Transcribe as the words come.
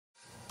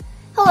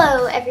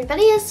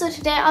everybody, so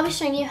today I'll be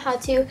showing you how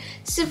to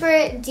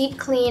super deep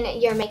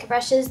clean your makeup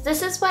brushes.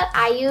 This is what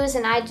I use,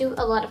 and I do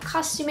a lot of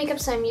costume makeup,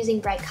 so I'm using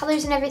bright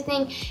colors and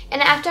everything.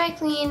 And after I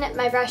clean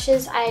my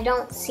brushes, I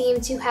don't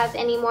seem to have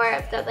any more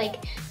of the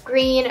like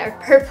green or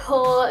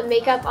purple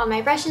makeup on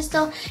my brushes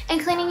still.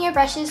 And cleaning your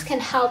brushes can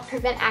help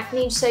prevent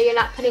acne, so you're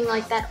not putting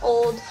like that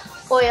old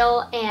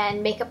oil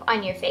and makeup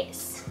on your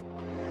face.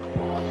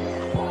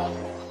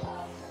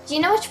 Do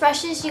you know which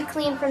brushes you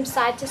clean from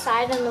side to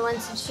side and the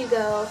ones that you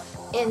go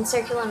in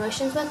circular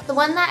motions with? The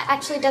one that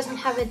actually doesn't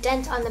have a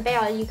dent on the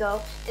barrel, you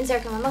go in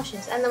circular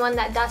motions. And the one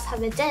that does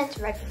have a dent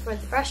right before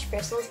the brush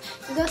bristles,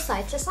 you go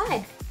side to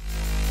side.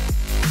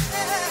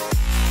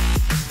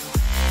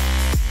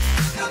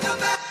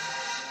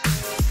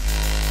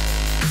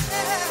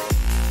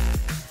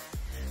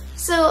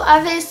 So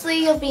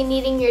obviously you'll be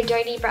needing your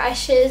dirty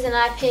brushes, and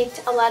I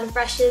picked a lot of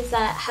brushes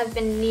that have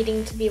been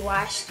needing to be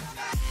washed.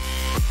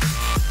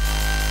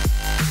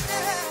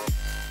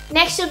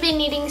 Next, you'll be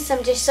needing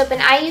some dish soap,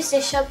 and I use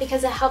dish soap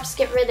because it helps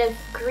get rid of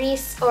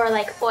grease or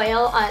like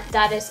oil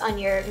that is on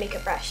your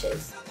makeup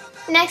brushes.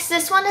 Next,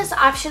 this one is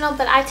optional,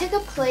 but I took a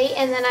plate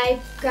and then I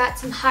got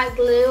some hot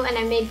glue and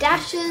I made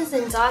dashes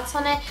and dots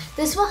on it.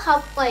 This will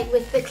help like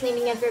with the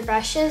cleaning of your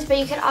brushes, but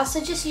you could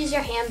also just use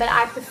your hand, but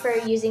I prefer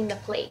using the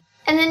plate.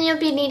 And then you'll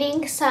be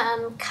needing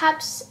some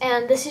cups,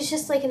 and this is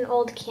just like an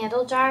old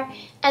candle jar,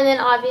 and then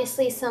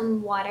obviously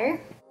some water.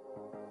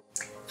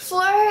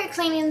 For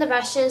cleaning the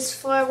brushes,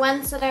 for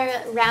ones that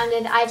are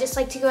rounded, I just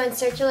like to go in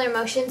circular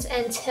motions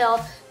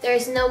until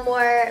there's no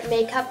more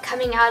makeup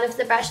coming out of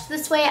the brush.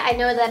 This way I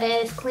know that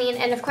it is clean,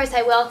 and of course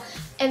I will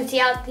empty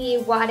out the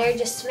water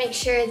just to make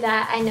sure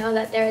that I know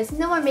that there is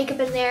no more makeup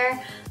in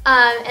there.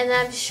 And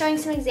then I'm just showing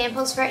some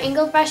examples. For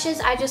angled brushes,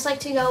 I just like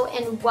to go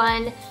in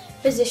one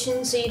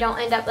position so you don't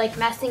end up like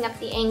messing up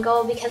the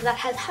angle, because that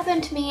has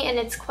happened to me and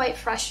it's quite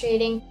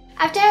frustrating.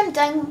 After I'm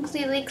done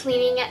completely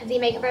cleaning the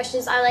makeup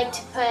brushes, I like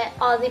to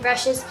put all the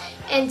brushes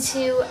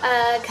into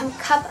a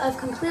cup of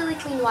completely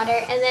clean water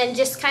and then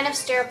just kind of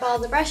stir up all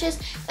the brushes.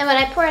 And when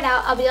I pour it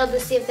out, I'll be able to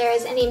see if there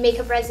is any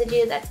makeup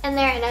residue that's in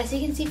there. And as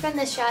you can see from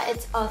this shot,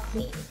 it's all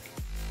clean.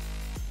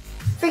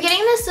 For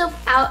getting the soap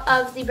out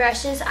of the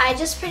brushes, I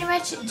just pretty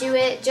much do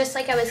it just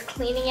like I was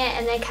cleaning it,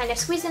 and then kind of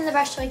squeeze in the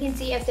brush so I can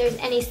see if there's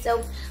any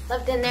soap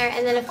left in there.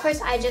 And then of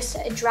course I just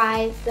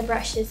dry the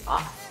brushes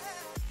off.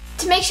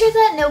 To make sure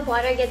that no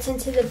water gets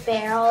into the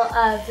barrel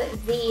of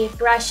the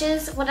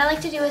brushes, what I like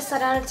to do is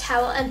set out a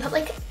towel and put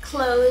like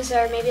clothes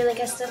or maybe like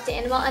a stuffed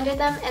animal under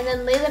them, and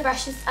then lay the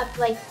brushes up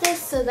like this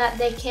so that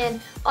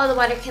all the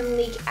water can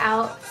leak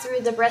out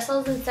through the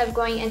bristles instead of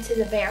going into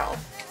the barrel.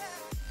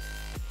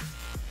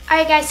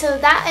 Alright guys, so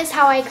that is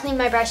how I clean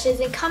my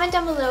brushes, and comment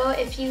down below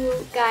if you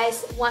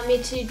guys want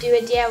me to do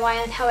a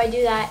DIY on how I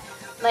do that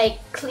like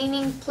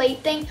cleaning plate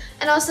thing,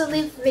 and also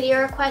leave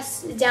video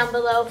requests down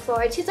below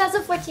for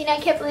 2014. I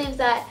can't believe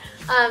that,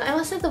 I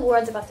almost said the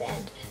world's about to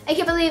end. I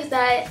can't believe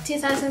that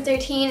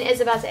 2013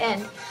 is about to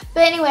end.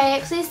 But anyway,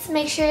 please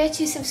make sure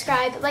to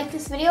subscribe, like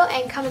this video,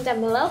 and comment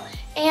down below,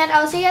 and I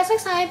will see you guys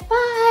next time.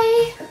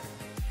 Bye!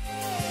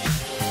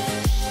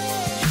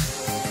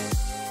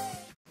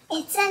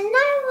 It's a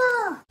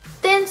normal!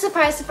 Then,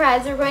 surprise,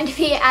 surprise, we're going to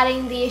be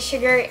adding the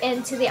sugar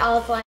into the olive oil.